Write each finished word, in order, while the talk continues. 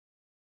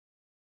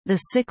The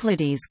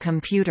CYCLADES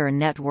computer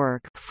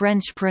network,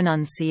 French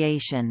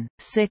pronunciation,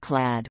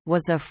 CYCLADES,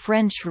 was a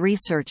French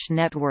research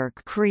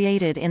network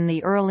created in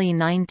the early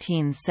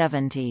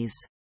 1970s.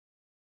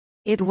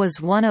 It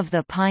was one of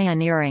the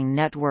pioneering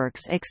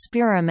networks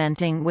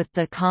experimenting with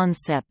the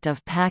concept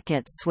of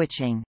packet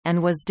switching,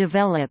 and was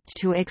developed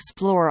to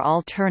explore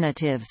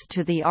alternatives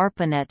to the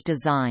ARPANET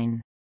design.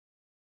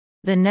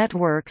 The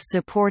network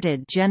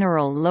supported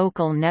general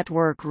local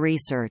network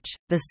research.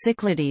 The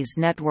CYCLADES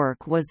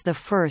network was the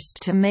first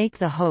to make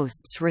the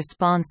hosts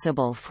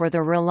responsible for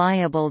the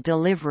reliable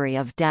delivery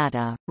of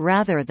data,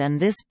 rather than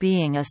this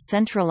being a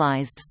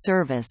centralized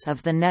service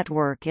of the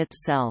network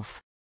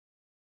itself.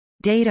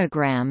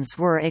 Datagrams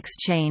were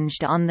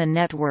exchanged on the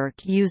network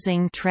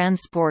using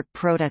transport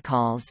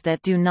protocols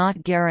that do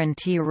not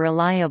guarantee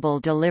reliable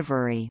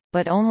delivery,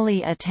 but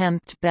only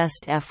attempt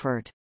best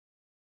effort.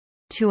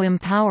 To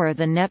empower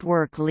the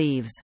network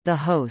leaves, the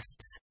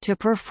hosts, to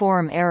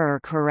perform error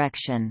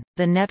correction,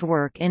 the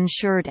network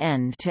ensured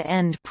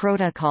end-to-end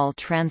protocol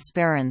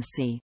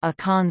transparency, a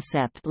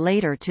concept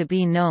later to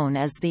be known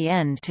as the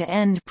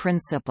end-to-end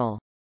principle.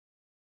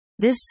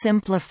 This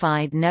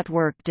simplified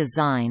network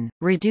design,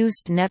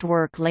 reduced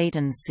network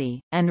latency,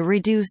 and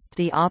reduced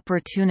the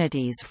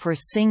opportunities for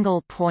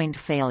single-point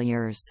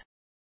failures.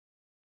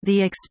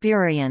 The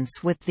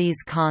experience with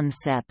these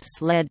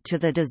concepts led to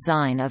the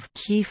design of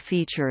key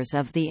features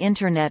of the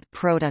Internet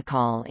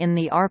Protocol in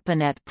the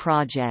ARPANET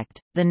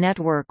project. The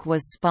network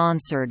was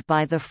sponsored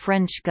by the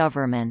French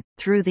government,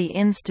 through the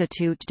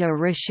Institut de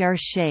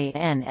Recherche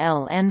en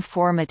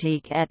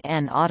l'Informatique et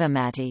en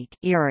Automatique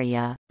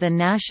 (IRIA), the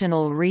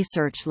National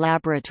Research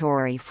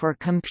Laboratory for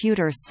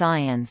Computer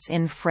Science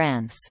in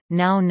France,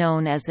 now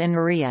known as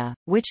INRIA,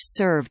 which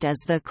served as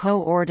the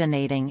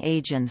coordinating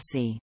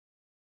agency.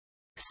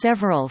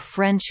 Several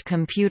French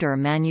computer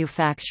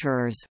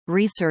manufacturers,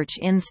 research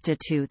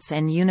institutes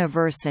and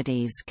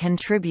universities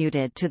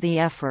contributed to the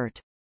effort.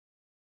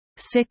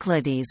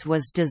 CYCLADES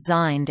was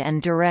designed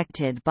and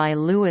directed by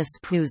Louis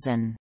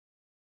Pouzin.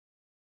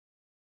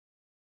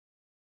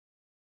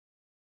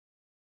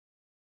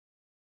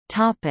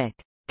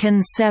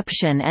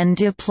 Conception and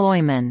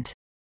deployment.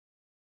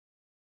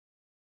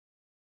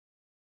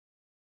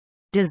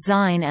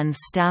 Design and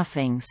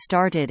staffing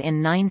started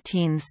in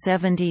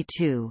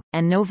 1972,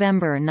 and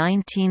November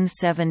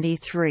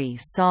 1973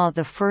 saw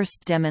the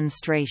first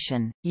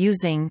demonstration,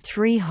 using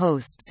 3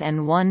 hosts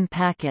and 1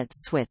 packet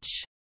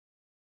switch.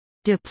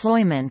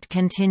 Deployment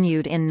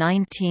continued in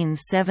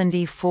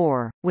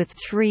 1974, with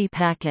 3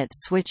 packet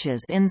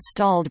switches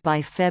installed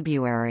by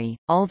February,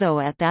 although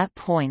at that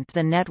point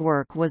the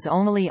network was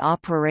only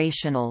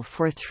operational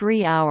for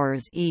 3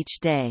 hours each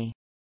day.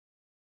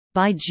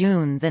 By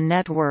June the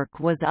network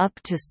was up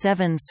to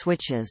 7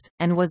 switches,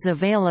 and was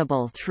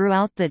available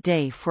throughout the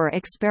day for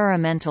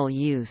experimental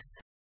use.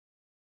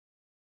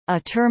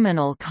 A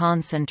terminal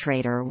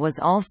concentrator was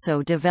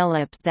also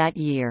developed that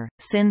year,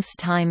 since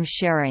time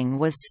sharing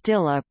was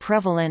still a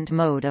prevalent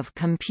mode of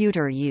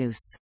computer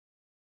use.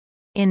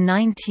 In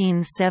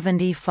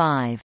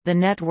 1975, the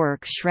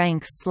network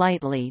shrank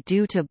slightly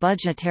due to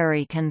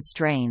budgetary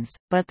constraints,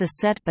 but the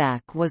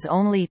setback was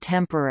only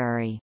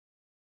temporary.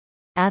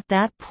 At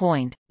that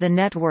point, the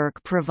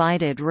network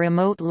provided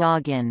remote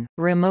login,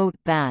 remote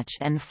batch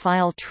and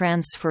file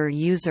transfer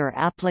user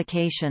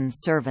application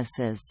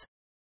services.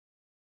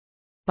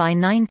 By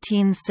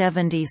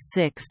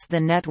 1976 the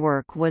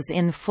network was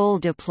in full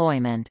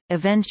deployment,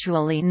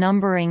 eventually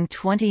numbering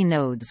 20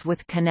 nodes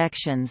with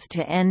connections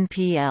to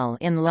NPL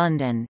in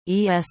London,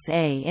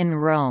 ESA in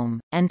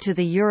Rome, and to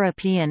the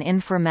European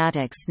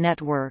Informatics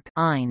Network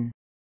 (EIN).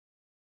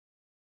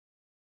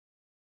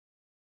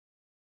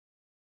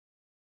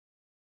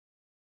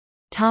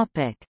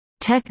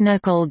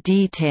 Technical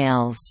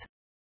details.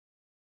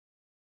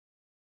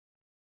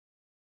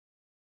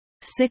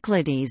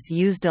 CYCLADES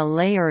used a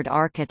layered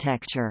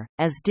architecture,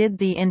 as did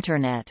the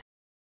Internet.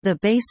 The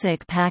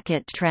basic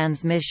packet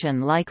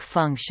transmission-like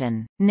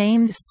function,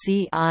 named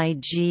CYCLADES,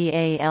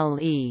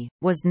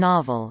 was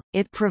novel.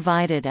 It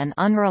provided an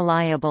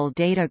unreliable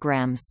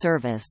datagram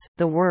service.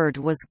 The word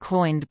was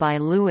coined by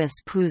Louis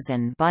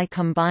Pouzin by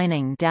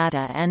combining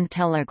data and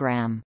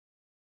telegram.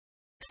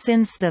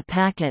 Since the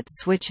packet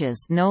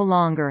switches no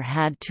longer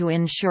had to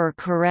ensure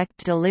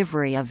correct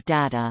delivery of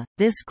data,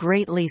 this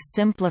greatly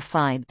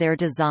simplified their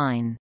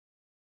design.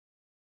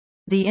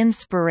 The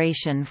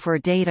inspiration for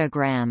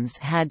datagrams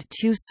had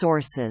 2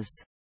 sources.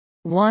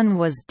 One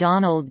was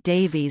Donald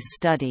Davies'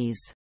 studies.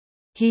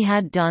 He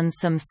had done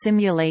some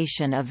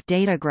simulation of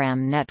datagram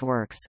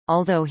networks,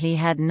 although he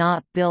had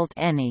not built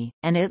any,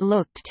 and it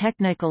looked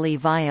technically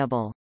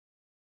viable.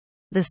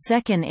 The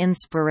second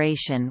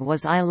inspiration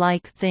was I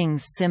like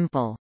things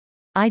simple.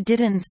 I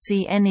didn't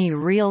see any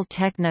real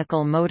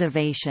technical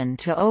motivation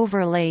to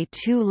overlay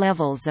 2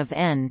 levels of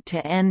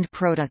end-to-end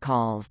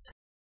protocols.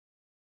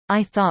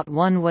 I thought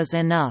one was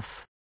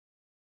enough.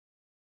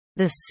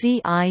 The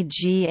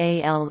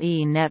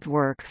CYCLADES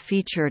network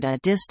featured a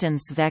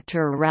distance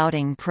vector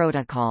routing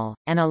protocol,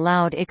 and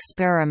allowed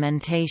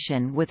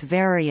experimentation with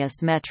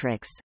various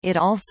metrics. It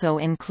also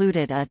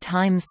included a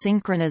time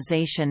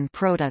synchronization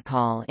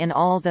protocol in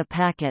all the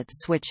packet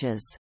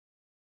switches.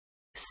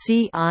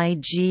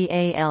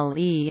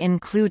 CYCLADES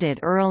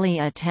included early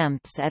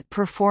attempts at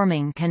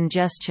performing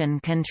congestion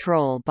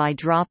control by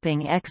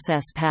dropping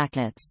excess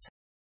packets.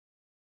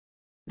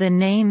 The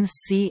name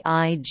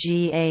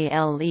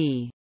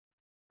CYCLADES,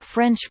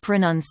 French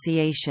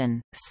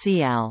pronunciation,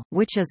 cial,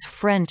 which is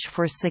French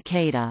for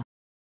cicada,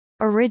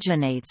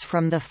 originates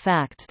from the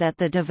fact that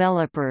the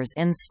developers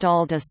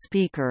installed a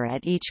speaker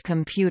at each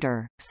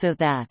computer, so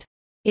that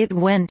it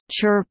went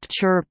chirp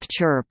chirp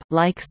chirp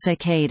like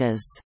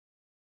cicadas.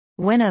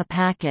 When a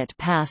packet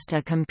passed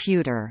a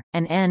computer,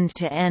 an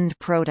end-to-end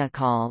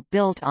protocol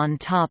built on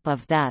top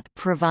of that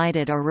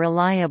provided a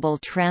reliable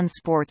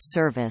transport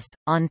service,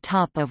 on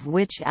top of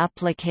which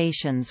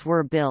applications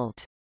were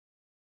built.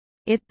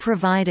 It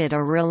provided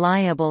a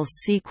reliable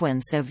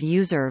sequence of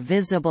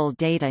user-visible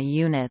data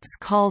units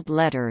called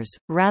letters,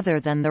 rather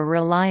than the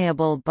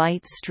reliable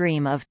byte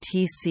stream of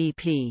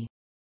TCP.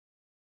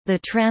 The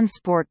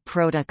transport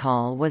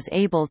protocol was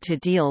able to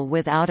deal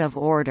with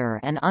out-of-order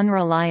and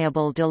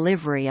unreliable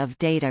delivery of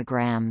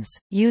datagrams,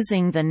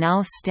 using the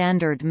now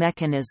standard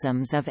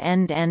mechanisms of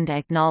end-to-end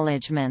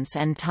acknowledgements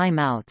and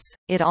timeouts.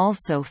 It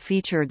also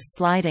featured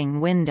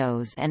sliding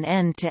windows and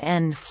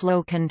end-to-end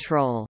flow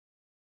control.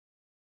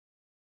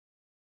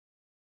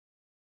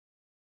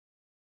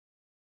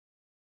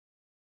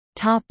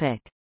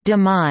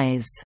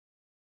 Demise.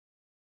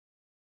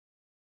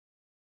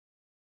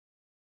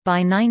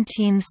 By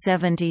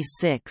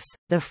 1976,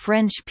 the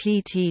French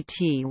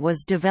PTT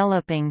was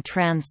developing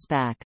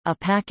Transpac, a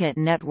packet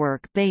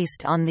network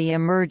based on the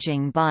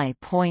emerging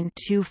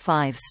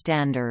BY.25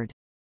 standard.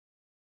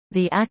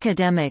 The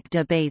academic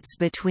debates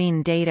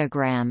between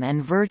datagram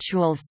and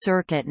virtual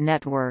circuit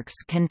networks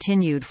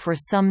continued for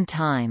some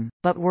time,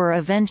 but were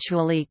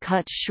eventually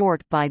cut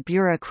short by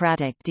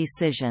bureaucratic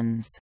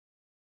decisions.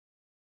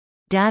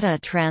 Data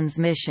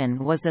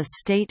transmission was a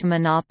state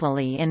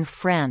monopoly in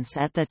France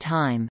at the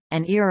time,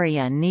 and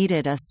IRIA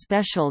needed a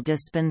special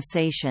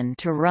dispensation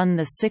to run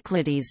the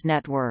CYCLADES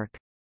network.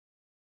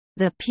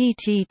 The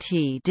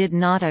PTT did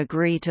not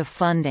agree to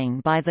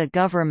funding by the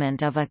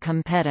government of a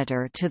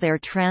competitor to their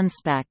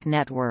Transpac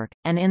network,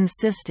 and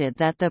insisted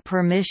that the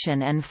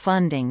permission and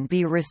funding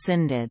be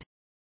rescinded.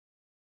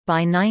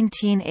 By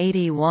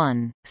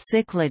 1981,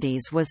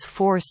 CYCLADES was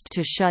forced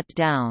to shut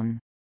down.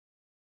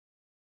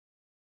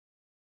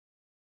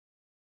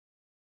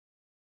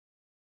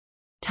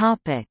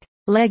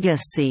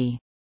 Legacy.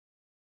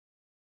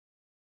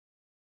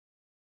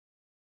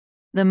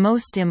 The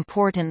most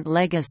important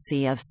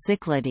legacy of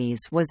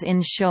CYCLADES was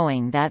in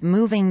showing that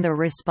moving the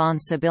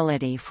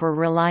responsibility for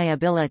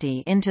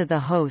reliability into the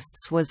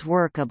hosts was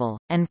workable,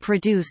 and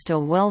produced a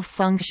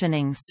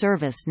well-functioning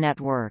service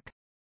network.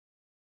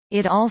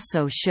 It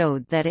also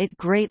showed that it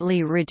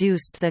greatly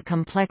reduced the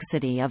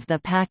complexity of the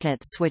packet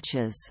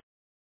switches.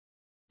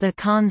 The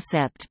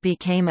concept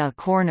became a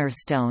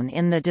cornerstone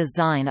in the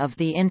design of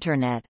the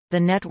Internet.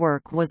 The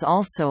network was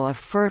also a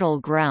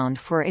fertile ground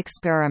for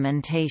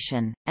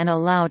experimentation, and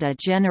allowed a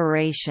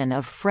generation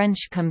of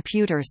French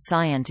computer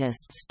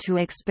scientists to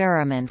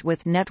experiment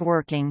with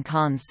networking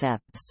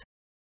concepts.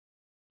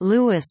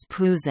 Louis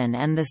Pouzin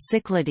and the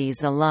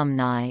CYCLADES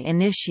alumni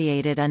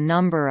initiated a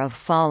number of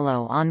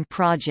follow-on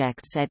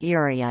projects at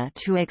IRIA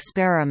to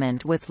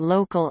experiment with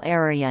local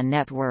area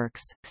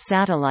networks,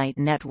 satellite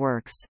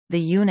networks,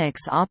 the Unix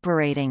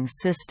operating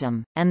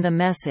system, and the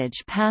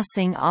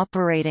message-passing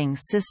operating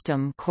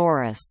system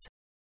Chorus.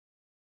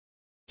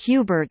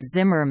 Hubert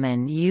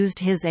Zimmermann used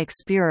his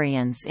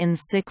experience in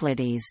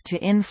CYCLADES to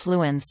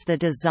influence the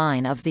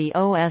design of the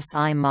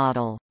OSI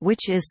model,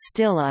 which is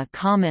still a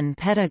common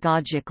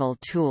pedagogical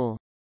tool.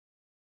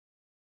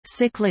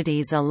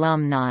 CYCLADES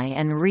alumni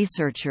and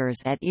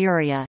researchers at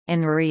IRIA,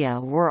 INRIA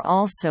were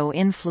also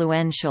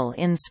influential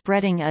in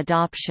spreading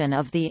adoption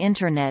of the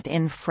Internet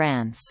in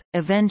France,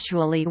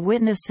 eventually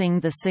witnessing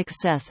the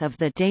success of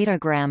the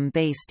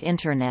datagram-based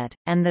Internet,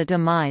 and the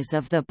demise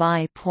of the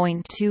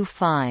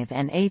BY.25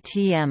 and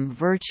ATM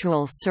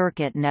virtual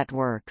circuit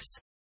networks.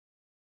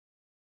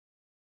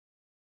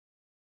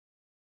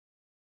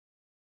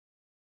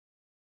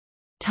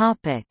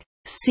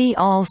 See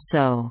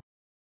also: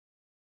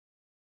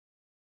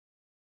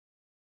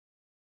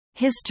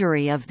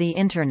 History of the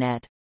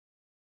Internet,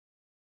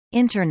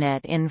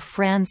 Internet in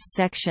France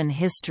section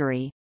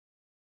history,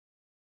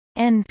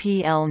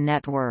 NPL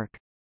network.